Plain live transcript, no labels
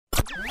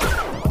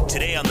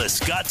Today on the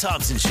Scott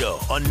Thompson Show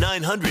on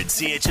 900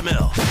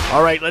 CHML.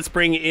 All right, let's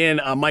bring in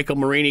Michael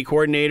Marini,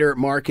 Coordinator,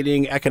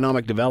 Marketing,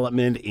 Economic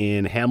Development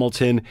in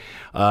Hamilton.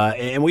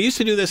 And we used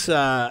to do this.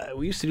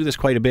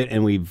 Quite a bit,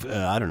 and we've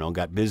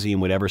got busy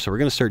and whatever. So we're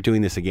going to start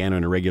doing this again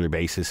on a regular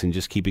basis and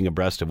just keeping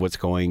abreast of what's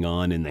going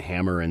on in the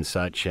Hammer and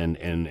such,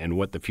 and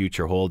what the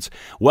future holds.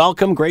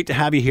 Welcome, great to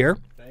have you here.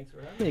 Thanks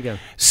for having me again.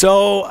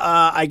 So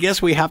I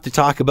guess we have to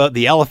talk about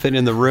the elephant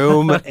in the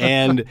room.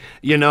 And,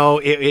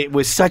 it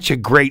was such a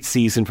great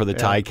season for the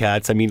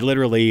Ticats. I mean,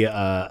 literally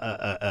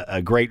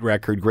a great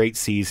record, great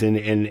season.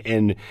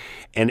 And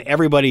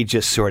everybody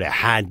just sort of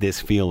had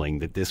this feeling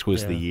that this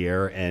was the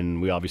year.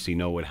 And we obviously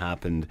know what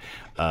happened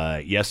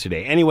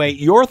yesterday. Anyway,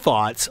 your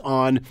thoughts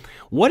on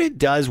what it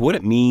does, what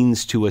it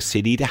means to a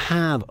city to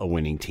have a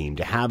winning team,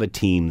 to have a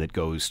team that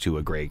goes to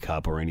a Grey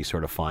Cup or any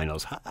sort of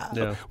finals.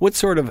 What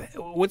sort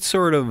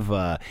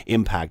of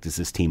impact does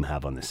this team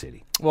have on the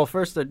city? Well,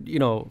 first,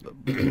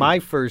 my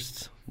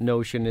first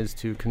notion is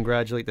to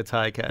congratulate the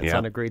Ticats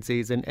on a great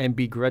season, and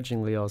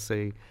begrudgingly, I'll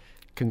say,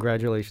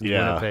 congratulations,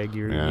 Winnipeg.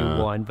 You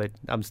won, but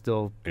I'm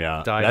still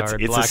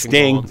diehard. It's black a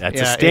sting. And gold.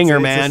 That's a stinger,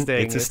 man.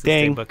 It's a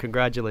sting. But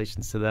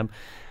congratulations to them.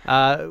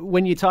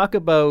 When you talk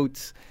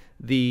about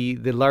the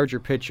larger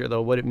picture,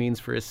 though, what it means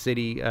for a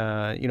city,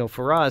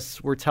 for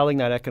us, we're telling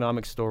that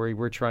economic story.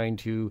 We're trying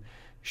to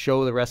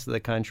show the rest of the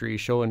country,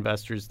 show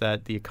investors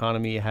that the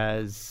economy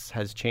has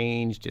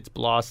changed, it's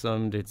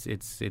blossomed,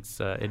 it's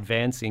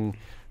advancing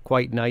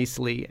quite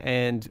nicely.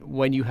 And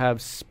when you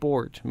have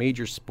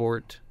major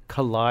sport,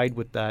 collide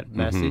with that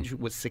message,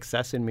 with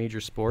success in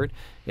major sport,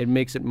 it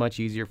makes it much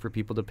easier for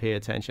people to pay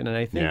attention. And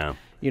I think,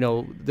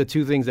 the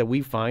two things that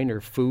we find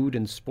are food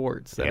and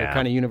sports that are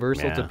kind of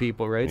universal to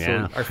people, right?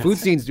 So our food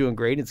scene's doing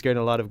great. It's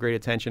getting a lot of great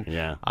attention.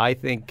 I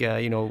think,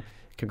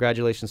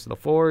 congratulations to the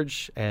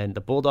Forge and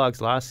the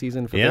Bulldogs last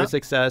season for their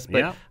success.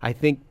 But I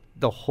think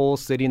the whole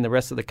city and the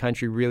rest of the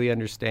country really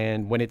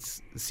understand when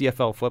it's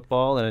CFL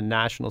football on a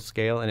national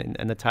scale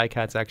and the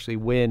Ticats actually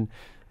win,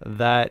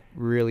 that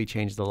really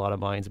changed a lot of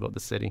minds about the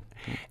city.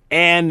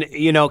 And,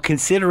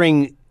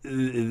 considering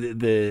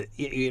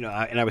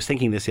and I was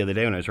thinking this the other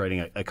day when I was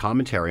writing a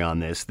commentary on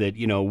this, that,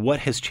 what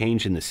has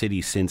changed in the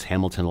city since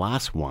Hamilton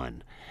last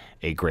won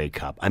a Grey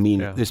Cup? I mean,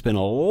 there's been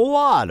a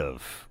lot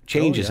of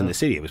changes in the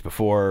city. It was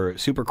before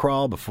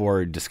Supercrawl,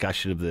 before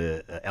discussion of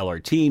the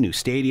LRT, new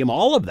stadium,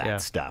 all of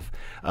that stuff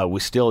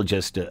was still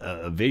just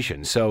a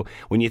vision. So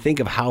when you think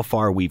of how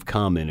far we've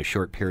come in a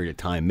short period of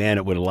time, man,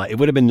 it would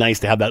have been nice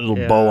to have that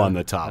little bow on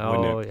the top,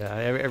 wouldn't it?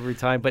 Every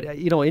time. But,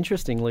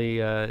 interestingly,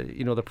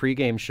 the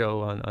pregame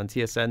show on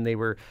TSN, they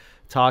were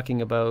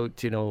talking about,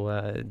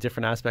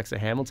 different aspects of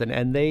Hamilton,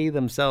 and they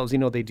themselves,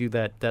 they do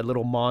that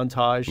little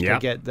montage to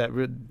get that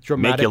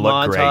dramatic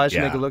montage,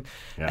 make it look.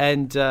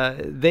 And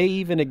they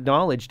even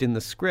acknowledged in the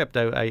script,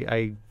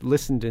 I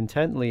listened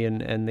intently,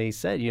 and they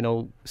said,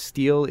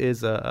 steel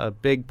is a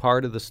big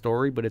part of the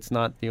story, but it's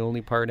not the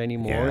only part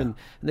anymore. And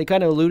they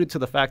kind of alluded to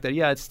the fact that,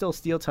 it's still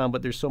Steel Town,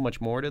 but there's so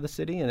much more to the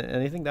city,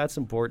 and I think that's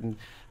important.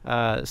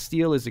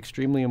 Steel is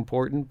extremely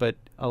important, but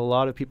a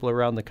lot of people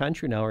around the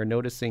country now are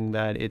noticing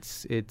that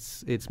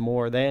it's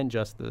more than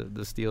just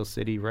the steel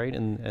city, right?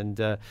 And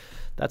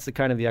that's the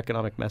kind of the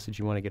economic message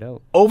you want to get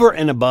out. Over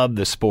and above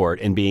the sport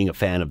and being a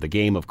fan of the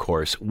game, of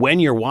course, when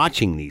you're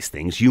watching these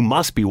things, you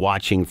must be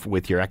watching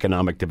with your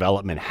economic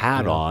development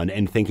hat on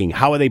and thinking,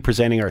 how are they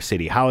presenting our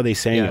city? How are they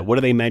saying it? What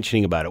are they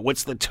mentioning about it?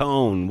 What's the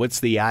tone? What's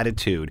the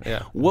attitude?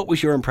 What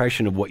was your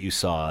impression of what you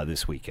saw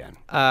this weekend?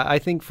 I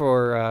think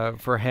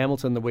for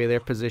Hamilton, the way they're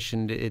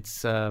positioned,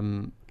 it's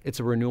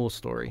a renewal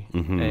story,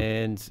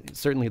 and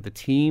certainly the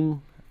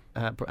team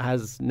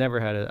has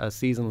never had a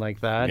season like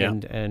that,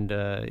 and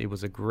it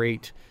was a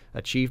great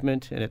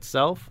achievement in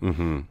itself.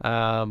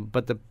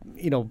 But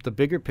the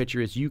bigger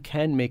picture is you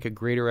can make a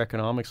greater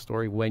economic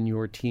story when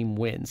your team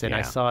wins. And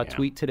I saw a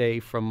tweet today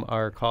from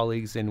our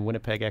colleagues in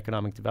Winnipeg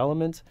Economic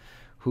Development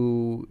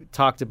who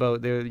talked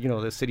about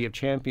the City of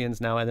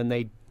Champions now, and then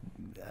they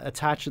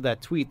attached to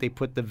that tweet, they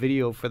put the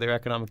video for their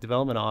economic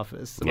development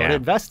office about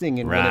investing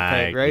in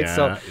Winnipeg, right?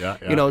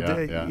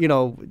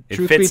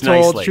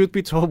 Truth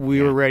be told,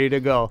 we were ready to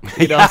go.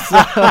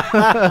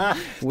 The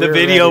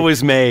video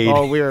was made.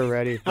 Oh, we were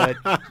ready, but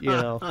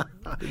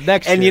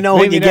next and year,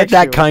 when you get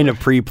that kind of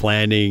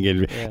pre-planning,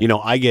 and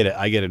I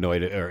get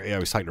annoyed. Or I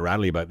was talking to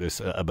Radley about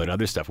this about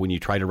other stuff. When you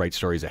try to write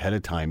stories ahead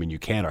of time and you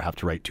can't, or have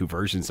to write two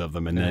versions of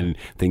them, and then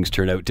things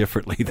turn out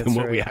differently than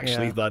what we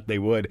actually thought they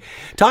would.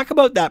 Talk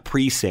about that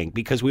precinct,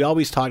 because we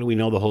always talk. We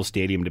know the whole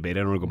stadium debate.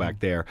 I don't want to go back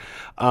there,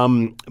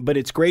 but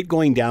it's great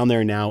going down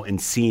there now and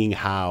seeing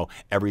how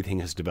everything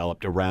has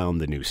developed around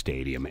the new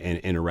stadium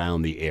and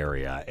around the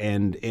area,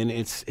 and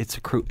it's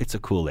a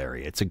cool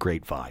area. It's a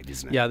great vibe,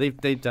 isn't it? Yeah,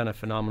 they've done a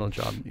phenomenal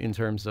job in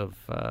terms of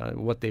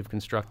what they've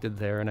constructed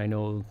there, and I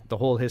know the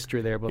whole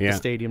history there about the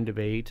stadium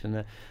debate.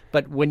 And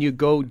but when you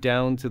go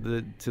down to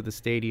the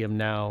stadium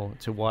now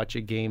to watch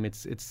a game,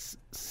 it's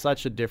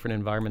such a different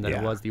environment than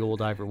it was the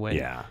old Ivor Wynn.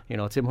 Yeah. You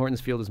know, Tim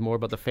Hortons Field is more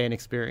about the fan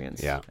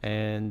experience. Yeah.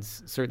 And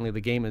certainly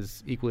the game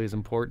is equally as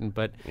important,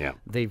 but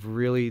they've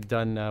really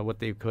done what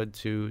they could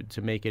to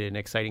make it an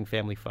exciting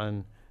family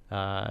fun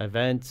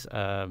event.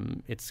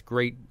 It's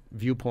great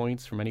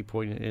viewpoints from any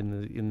point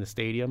in the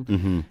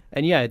stadium.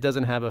 And yeah, it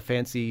doesn't have a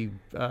fancy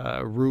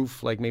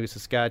roof like maybe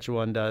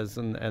Saskatchewan does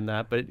and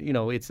that, but you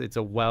know, it's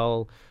a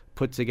well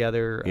put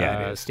together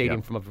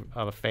stadium from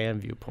a fan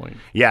viewpoint.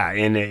 Yeah,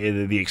 and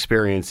the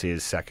experience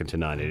is second to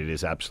none. It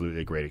is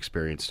absolutely a great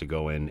experience to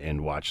go in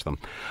and watch them.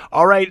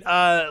 All right,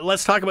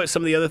 let's talk about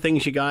some of the other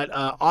things you got.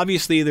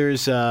 Obviously,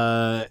 there's...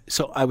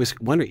 so I was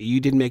wondering, you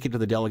didn't make it to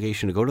the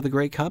delegation to go to the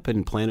Grey Cup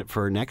and plan it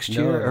for next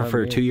year or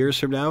for 2 years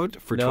from now,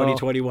 for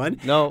 2021?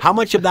 No. How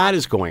much of that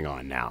is going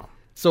on now?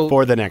 So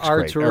for the next our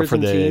grade, or for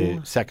the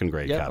team, second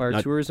Grey Cup.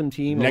 Our tourism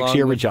team. Next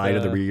year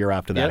Regina, the year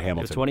after that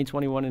Hamilton.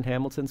 2021 in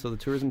Hamilton. So the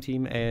tourism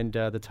team and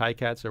the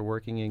Ticats are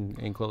working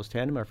in close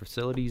tandem. Our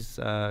facilities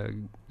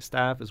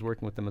staff is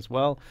working with them as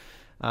well.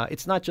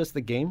 It's not just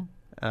the game.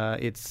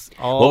 It's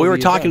all. Well, we were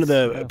talking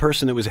events. to the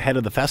person that was head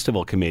of the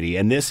festival committee,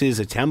 and this is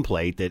a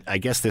template that I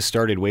guess this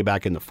started way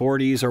back in the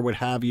 40s or what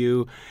have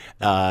you.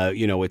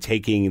 With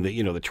taking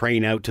the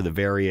train out to the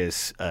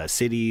various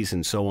cities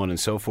and so on and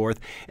so forth.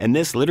 And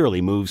this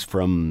literally moves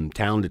from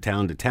town to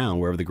town to town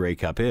wherever the Grey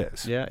Cup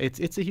is. Yeah,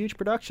 it's a huge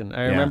production.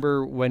 I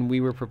remember when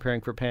we were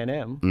preparing for Pan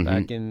Am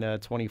back in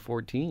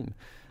 2014.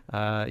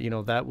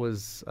 That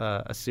was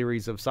a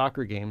series of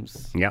soccer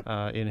games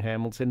in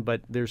Hamilton,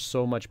 but there's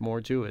so much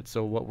more to it.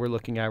 So what we're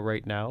looking at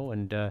right now,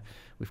 and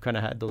we've kind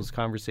of had those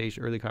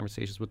early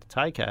conversations with the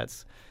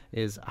Ticats,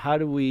 is how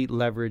do we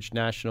leverage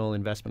national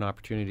investment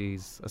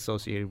opportunities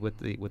associated with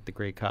the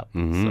Grey Cup?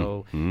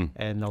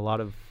 And a lot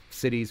of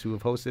cities who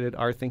have hosted it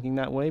are thinking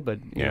that way, but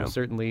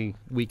certainly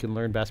we can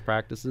learn best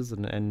practices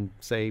and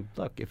say,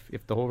 look,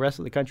 if the whole rest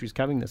of the country is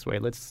coming this way,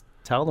 let's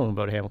tell them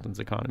about Hamilton's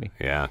economy.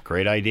 Yeah,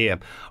 great idea.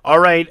 All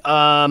right,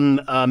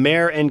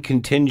 mayor and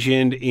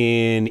contingent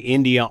in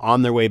India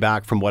on their way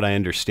back, from what I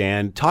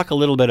understand. Talk a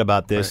little bit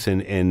about this,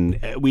 right. and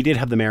we did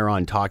have the mayor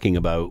on talking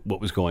about what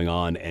was going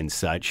on and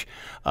such.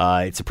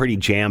 It's a pretty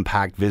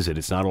jam-packed visit.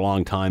 It's not a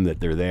long time that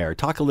they're there.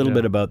 Talk a little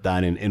bit about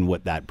that and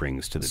what that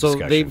brings to the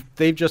discussion. So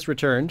they've just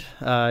returned.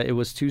 It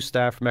was 2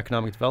 staff from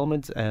Economic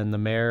Development and the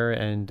mayor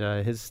and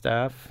his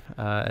staff,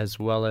 as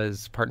well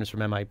as partners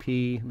from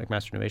MIP,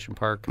 McMaster Innovation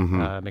Park,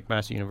 McMaster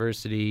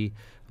University,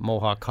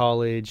 Mohawk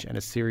College, and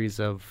a series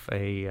of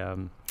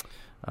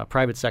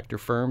private sector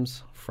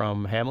firms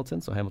from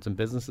Hamilton, so Hamilton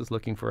businesses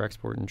looking for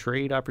export and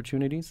trade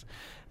opportunities.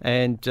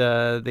 And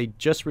they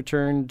just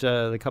returned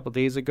a couple of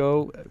days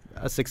ago,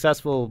 a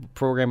successful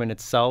program in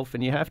itself.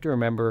 And you have to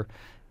remember,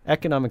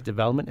 economic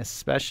development,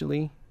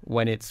 especially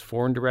when it's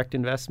foreign direct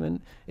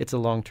investment, it's a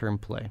long-term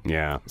play.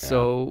 Yeah.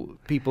 So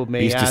people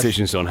may These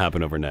decisions don't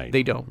happen overnight.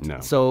 They don't.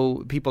 No.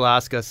 So people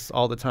ask us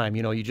all the time,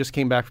 you just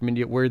came back from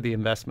India, where are the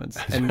investments?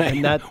 And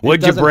that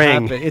What'd you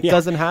bring? It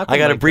doesn't happen. I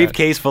got like a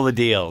briefcase full of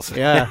deals.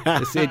 Yeah.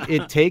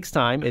 It takes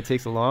time. It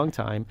takes a long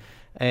time.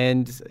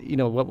 And,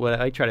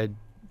 what I try to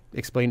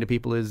explain to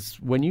people is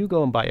when you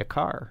go and buy a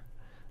car,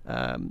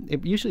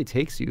 it usually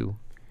takes you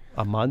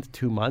a month,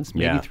 2 months,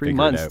 maybe 3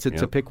 months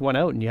to pick one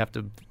out, and you have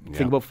to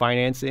think about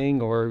financing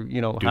or how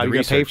you're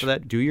going to pay for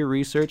that. Do your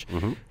research.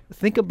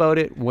 Think about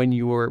it when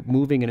you are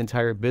moving an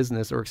entire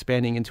business or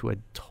expanding into a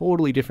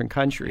totally different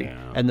country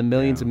and the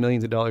millions and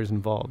millions of dollars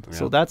involved.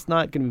 So that's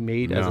not going to be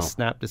made as a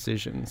snap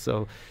decision.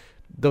 So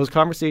those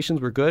conversations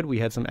were good. We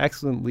had some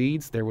excellent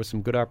leads. There were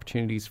some good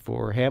opportunities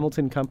for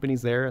Hamilton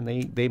companies there, and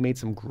they made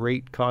some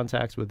great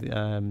contacts with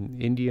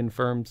Indian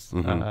firms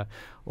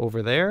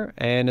over there.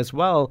 And as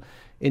well,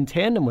 in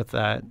tandem with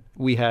that,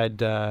 we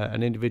had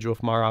an individual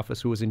from our office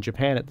who was in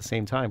Japan at the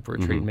same time for a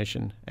trade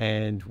mission,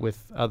 and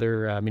with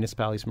other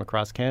municipalities from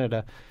across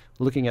Canada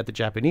looking at the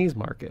Japanese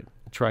market,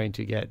 trying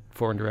to get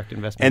foreign direct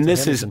investment. And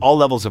this is all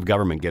levels of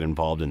government get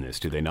involved in this,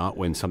 do they not,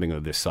 when something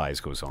of this size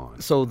goes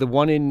on? So the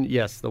one in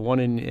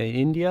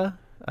India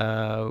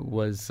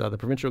was the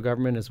provincial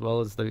government, as well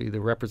as the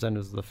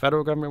representatives of the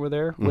federal government were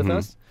there with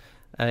us.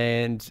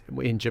 And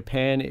in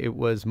Japan, it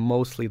was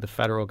mostly the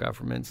federal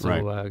government.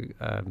 So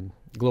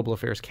Global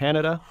Affairs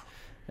Canada,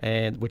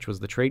 which was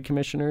the trade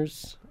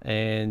commissioners,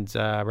 and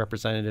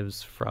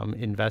representatives from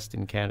Invest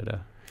in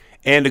Canada.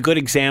 And a good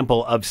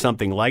example of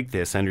something like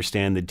this, I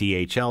understand the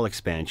DHL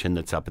expansion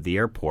that's up at the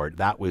airport,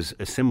 that was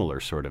a similar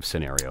sort of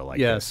scenario like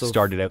this. So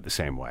started out the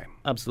same way.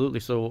 Absolutely.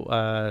 So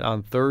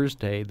on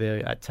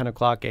Thursday at 10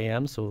 o'clock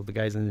a.m., so the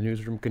guys in the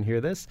newsroom can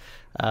hear this,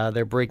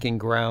 they're breaking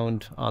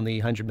ground on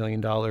the $100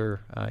 million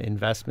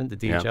investment, the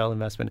DHL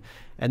investment.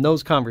 And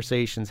those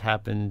conversations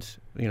happened,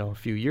 a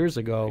few years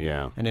ago.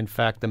 Yeah. And in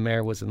fact, the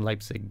mayor was in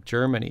Leipzig,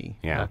 Germany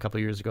a couple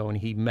of years ago, and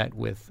he met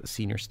with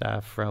senior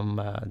staff from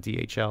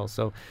DHL.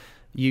 So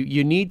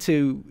you need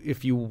to,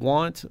 if you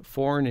want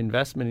foreign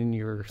investment in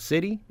your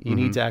city, you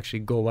need to actually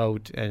go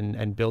out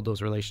and build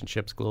those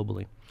relationships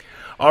globally.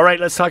 All right,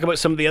 let's talk about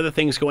some of the other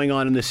things going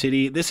on in the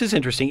city. This is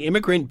interesting.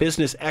 Immigrant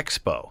Business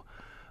Expo.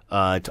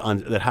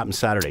 that happens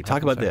Saturday.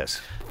 Talk about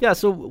this. Yeah,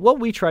 so what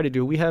we try to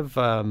do, we have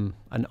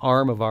an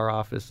arm of our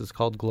office is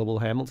called Global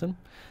Hamilton,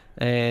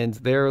 and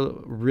they're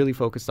really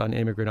focused on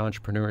immigrant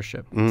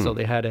entrepreneurship. So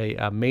they had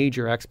a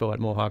major expo at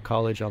Mohawk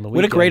College on the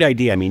weekend. What a great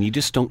idea. I mean, you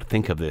just don't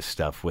think of this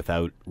stuff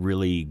without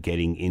really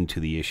getting into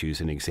the issues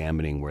and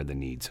examining where the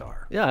needs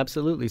are. Yeah,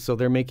 absolutely. So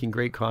they're making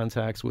great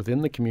contacts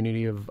within the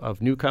community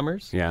of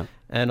newcomers. Yeah.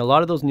 And a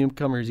lot of those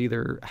newcomers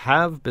either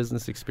have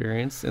business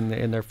experience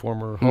in their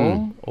former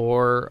home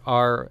or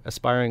are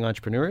aspiring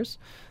entrepreneurs.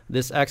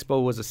 This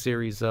expo was a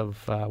series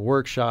of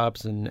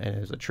workshops and it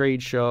was a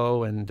trade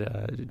show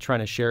and trying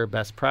to share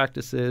best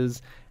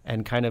practices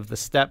and kind of the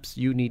steps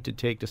you need to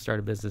take to start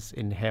a business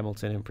in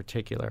Hamilton in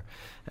particular.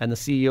 And the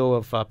CEO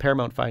of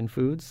Paramount Fine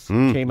Foods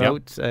came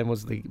out and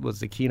was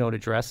the keynote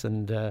address.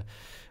 And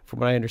from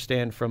what I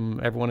understand from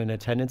everyone in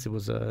attendance, it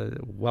was a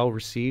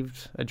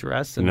well-received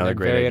address and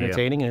very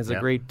entertaining, and it's a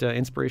great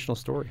inspirational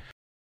story.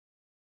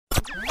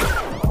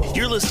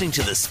 You're listening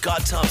to the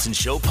Scott Thompson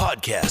Show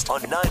podcast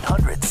on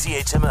 900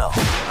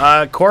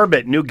 CHML.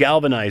 Corbett, new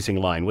galvanizing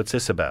line. What's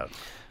this about?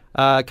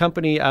 A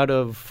company out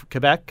of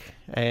Quebec,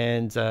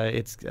 and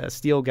it's a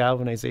steel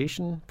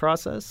galvanization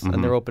process,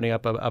 and they're opening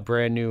up a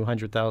brand new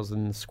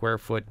 100,000 square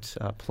foot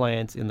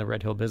plant in the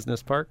Red Hill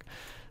Business Park.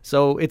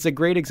 So it's a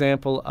great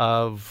example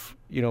of,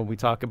 we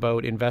talk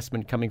about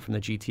investment coming from the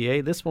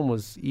GTA. This one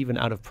was even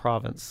out of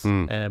province,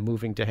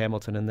 moving to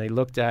Hamilton, and they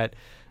looked at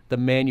the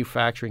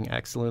manufacturing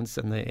excellence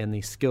and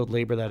the skilled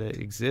labor that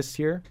exists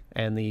here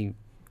and the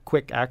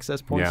quick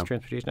access points,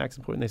 transportation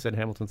access point, and they said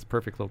Hamilton's the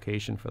perfect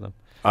location for them.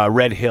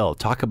 Red Hill,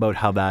 talk about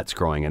how that's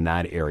growing in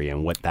that area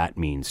and what that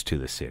means to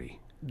the city.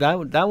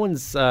 That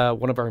one's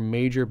one of our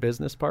major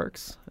business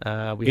parks.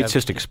 It's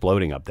just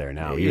exploding up there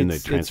now, even the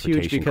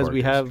transportation. It's huge because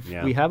we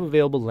have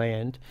available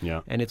land,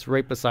 and it's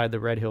right beside the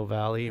Red Hill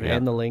Valley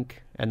and the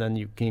link, and then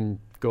you can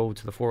go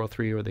to the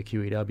 403 or the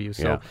QEW.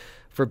 So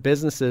for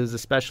businesses,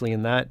 especially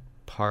in that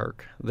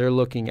park, they're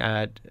looking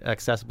at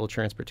accessible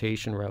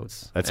transportation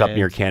routes. That's up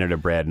near Canada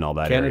Bread and all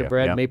that Canada area.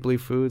 Bread, Maple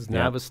Leaf Foods,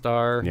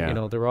 Navistar,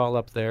 they're all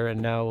up there.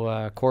 And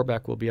now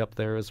Corbec will be up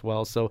there as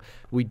well. So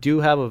we do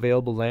have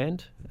available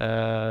land.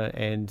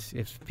 And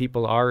if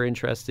people are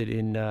interested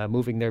in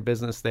moving their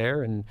business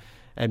there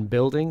and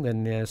building,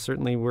 then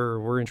certainly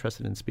we're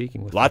interested in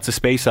speaking with Lots of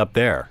space up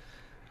there.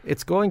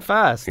 It's going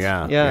fast.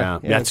 Yeah.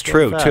 That's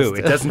true, too.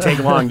 It doesn't take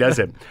long, does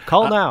it?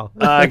 Call now.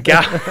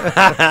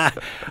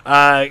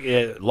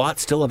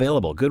 Lots still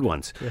available. Good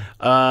ones.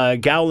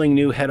 Gowling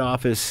new head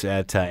office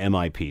at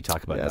MIP.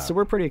 Talk about that. So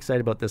we're pretty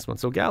excited about this one.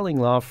 So Gowling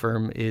Law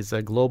Firm is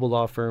a global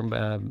law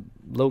firm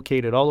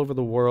located all over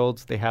the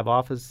world. They have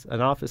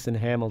an office in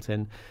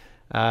Hamilton.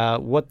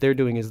 What they're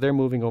doing is they're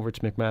moving over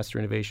to McMaster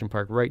Innovation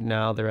Park. Right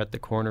now, they're at the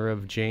corner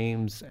of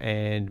James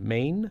and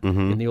Main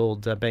in the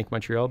old Bank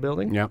Montreal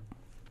building. Yeah.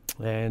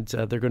 And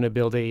they're going to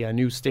build a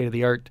new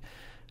state-of-the-art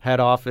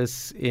head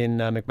office in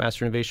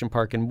McMaster Innovation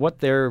Park. And what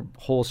their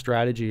whole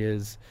strategy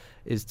is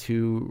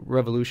to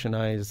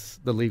revolutionize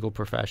the legal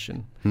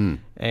profession.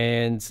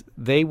 And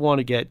they want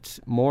to get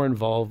more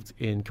involved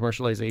in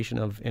commercialization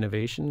of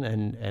innovation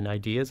and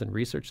ideas and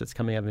research that's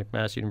coming out of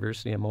McMaster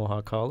University and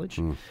Mohawk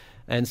College.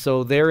 And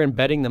so they're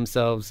embedding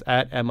themselves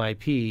at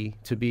MIP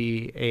to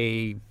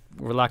be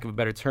for lack of a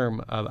better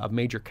term, a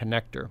major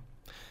connector.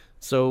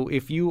 So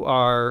if you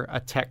are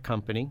a tech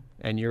company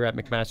and you're at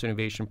McMaster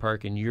Innovation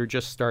Park and you're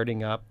just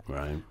starting up,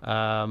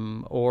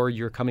 or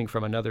you're coming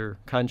from another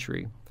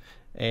country,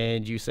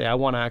 and you say, I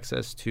want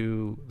access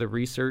to the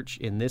research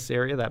in this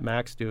area that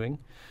Mac's doing,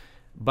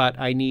 but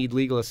I need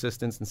legal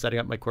assistance in setting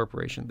up my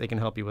corporation. They can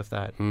help you with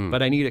that.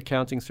 But I need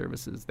accounting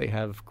services. They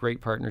have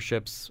great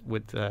partnerships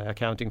with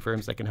accounting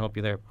firms that can help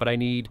you there. But I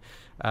need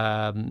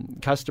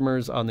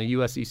customers on the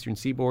U.S. Eastern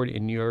Seaboard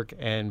in New York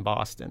and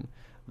Boston.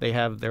 They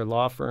have their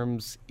law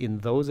firms in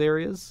those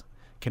areas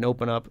can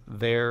open up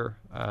their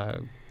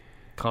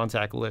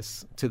contact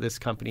lists to this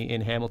company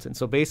in Hamilton.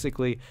 So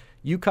basically,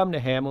 you come to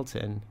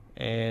Hamilton,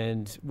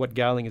 and what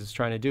Gowling is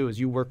trying to do is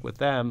you work with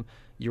them.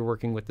 You're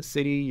working with the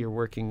city. You're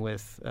working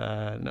with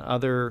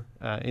other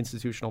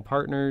institutional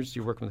partners.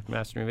 You're working with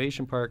McMaster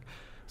Innovation Park.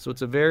 So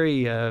it's a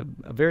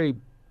very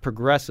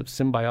progressive,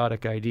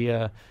 symbiotic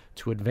idea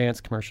to advance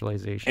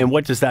commercialization. And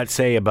what does that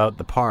say about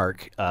the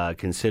park,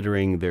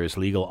 considering there's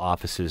legal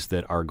offices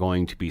that are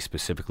going to be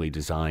specifically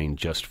designed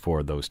just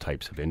for those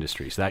types of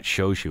industries? That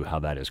shows you how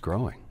that is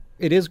growing.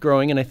 It is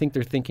growing, and I think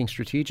they're thinking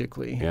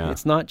strategically.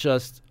 It's not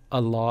just a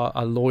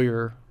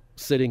lawyer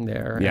sitting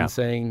there and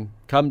saying,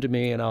 come to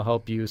me and I'll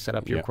help you set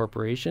up your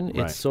corporation.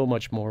 It's so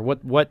much more.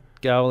 What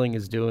Gowling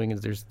is doing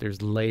is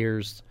there's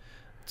layers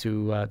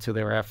to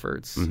their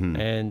efforts,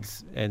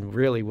 and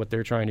really what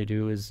they're trying to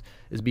do is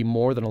be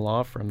more than a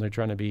law firm. They're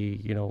trying to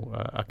be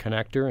a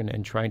connector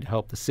and trying to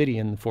help the city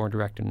in foreign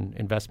direct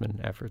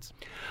investment efforts.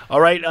 All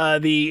right,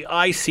 the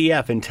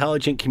ICF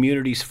Intelligent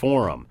Communities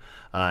Forum.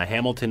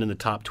 Hamilton in the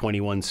top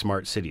 21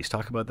 smart cities.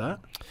 Talk about that.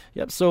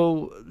 Yep.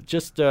 So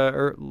just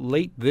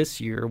late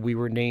this year, we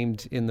were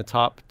named in the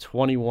top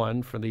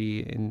 21 for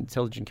the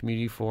Intelligent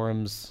Community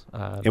Forums.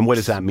 And what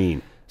does that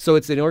mean? So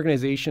it's an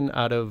organization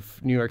out of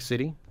New York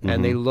City,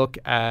 and they look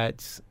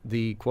at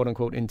the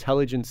quote-unquote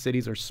intelligent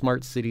cities or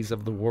smart cities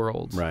of the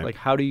world. Right. Like,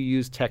 how do you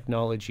use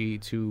technology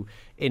to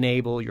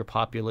enable your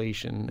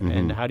population,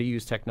 and how do you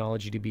use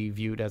technology to be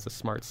viewed as a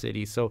smart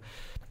city? So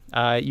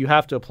you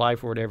have to apply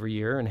for it every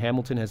year, and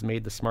Hamilton has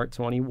made the Smart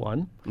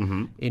 21.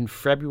 In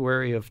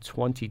February of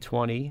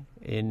 2020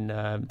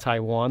 in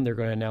Taiwan, they're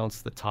going to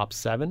announce the top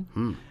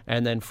 7.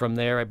 And then from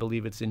there, I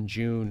believe it's in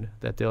June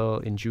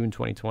in June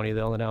 2020,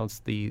 they'll announce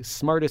the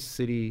smartest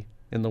city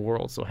in the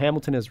world. So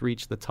Hamilton has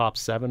reached the top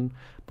 7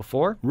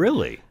 before.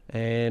 Really?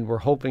 And we're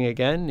hoping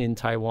again in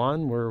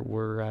Taiwan,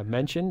 we're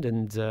mentioned.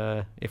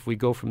 And if we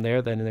go from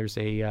there, then there's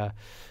a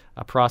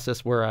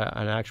process where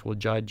an actual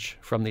judge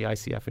from the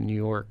ICF in New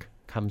York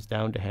comes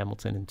down to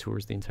Hamilton and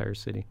tours the entire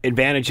city.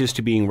 Advantages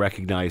to being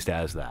recognized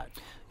as that?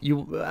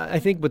 I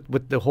think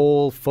with the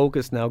whole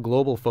focus now,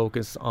 global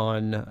focus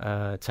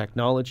on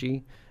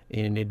technology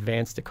in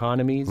advanced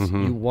economies,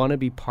 you want to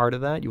be part of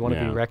that. You want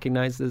to be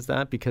recognized as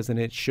that, because then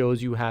it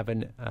shows you have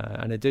an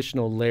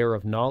additional layer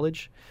of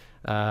knowledge.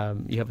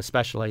 You have a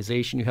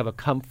specialization. You have a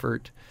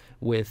comfort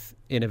with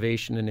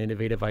innovation and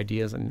innovative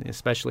ideas, and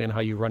especially in how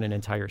you run an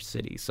entire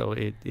city. So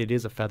it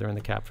is a feather in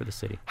the cap for the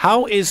city.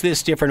 How is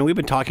this different? We've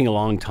been talking a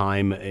long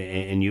time,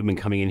 and you've been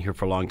coming in here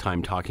for a long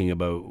time talking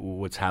about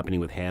what's happening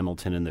with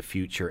Hamilton in the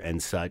future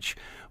and such.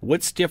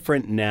 What's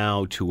different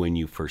now to when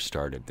you first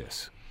started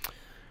this?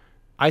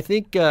 I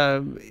think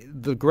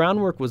the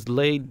groundwork was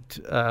laid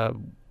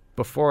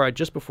before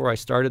I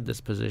started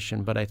this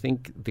position, but I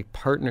think the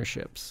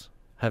partnerships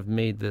have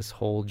made this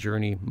whole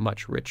journey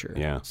much richer.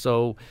 Yeah.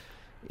 So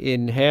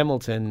in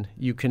Hamilton,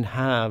 you can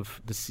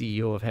have the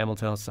CEO of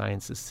Hamilton Health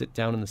Sciences sit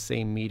down in the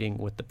same meeting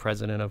with the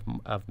president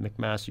of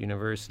McMaster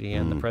University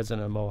and the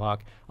president of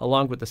Mohawk,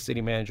 along with the city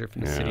manager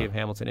from the city of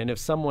Hamilton. And if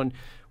someone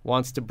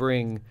wants to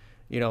bring,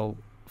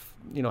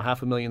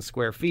 500,000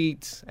 square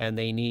feet, and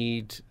they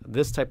need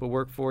this type of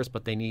workforce,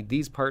 but they need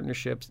these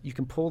partnerships, you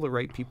can pull the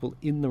right people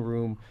in the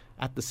room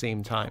at the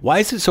same time. Why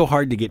is it so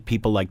hard to get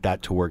people like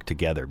that to work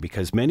together?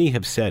 Because many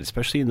have said,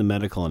 especially in the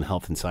medical and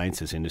health and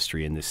sciences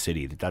industry in this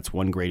city, that's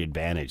one great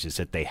advantage, is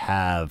that they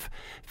have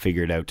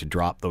figured out to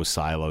drop those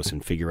silos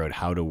and figure out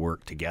how to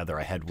work together.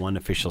 I had one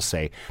official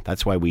say,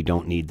 that's why we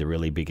don't need the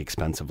really big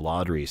expensive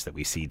lotteries that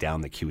we see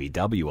down the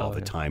QEW all the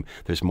time.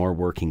 There's more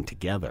working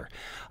together,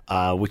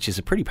 which is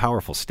a pretty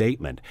powerful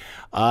statement.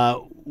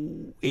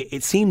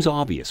 It seems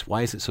obvious.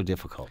 Why is it so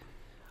difficult?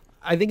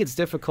 I think it's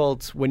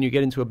difficult when you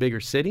get into a bigger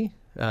city,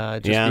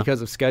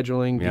 because of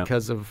scheduling,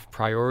 because of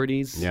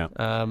priorities,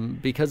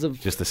 because of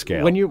just the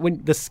scale.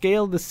 When the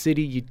scale of the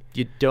city,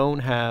 you don't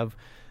have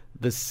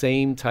the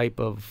same type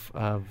of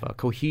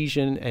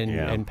cohesion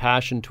and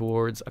passion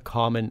towards a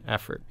common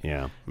effort.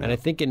 And I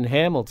think in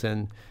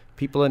Hamilton,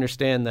 people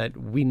understand that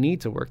we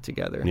need to work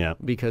together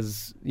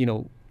because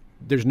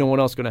there's no one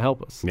else going to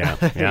help us.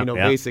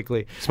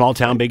 Basically. Small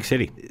town, big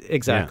city.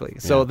 Exactly.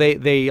 So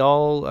they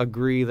all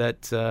agree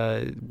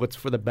that what's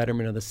for the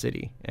betterment of the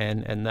city,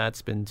 and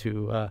that's been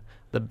to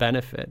the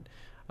benefit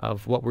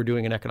of what we're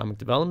doing in economic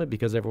development,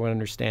 because everyone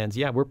understands,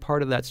 we're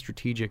part of that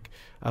strategic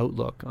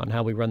outlook on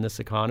how we run this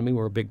economy.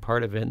 We're a big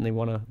part of it, and they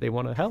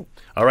want to help.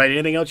 All right.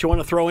 Anything else you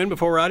want to throw in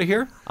before we're out of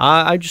here?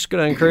 I'm just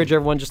going to encourage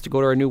everyone just to go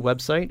to our new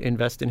website,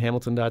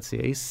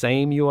 investinhamilton.ca.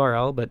 Same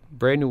URL, but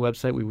brand new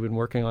website. We've been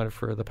working on it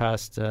for the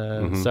past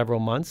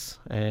several months,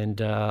 and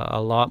a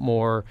lot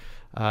more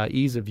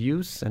ease of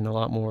use and a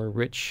lot more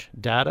rich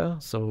data.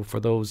 So for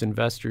those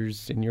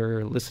investors in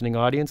your listening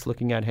audience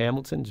looking at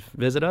Hamilton, just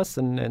visit us,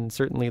 and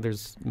certainly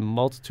there's a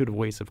multitude of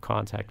ways of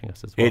contacting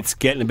us as well. It's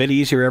getting a bit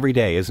easier every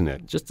day, isn't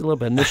it? Just a little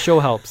bit, and this show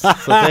helps, so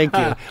thank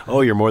you. Oh,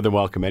 you're more than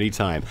welcome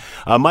anytime.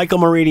 Michael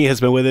Marini has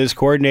been with us,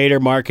 Coordinator,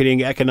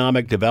 Marketing,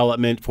 Economic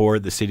Development for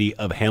the City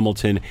of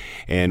Hamilton,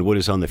 and what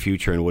is on the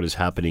future and what is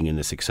happening in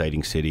this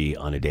exciting city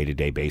on a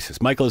day-to-day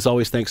basis. Michael, as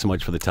always, thanks so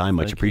much for the time.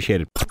 Much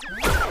appreciated.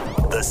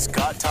 The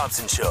Scott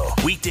Thompson Show,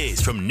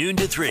 weekdays from noon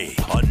to 3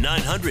 on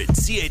 900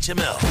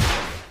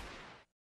 CHML.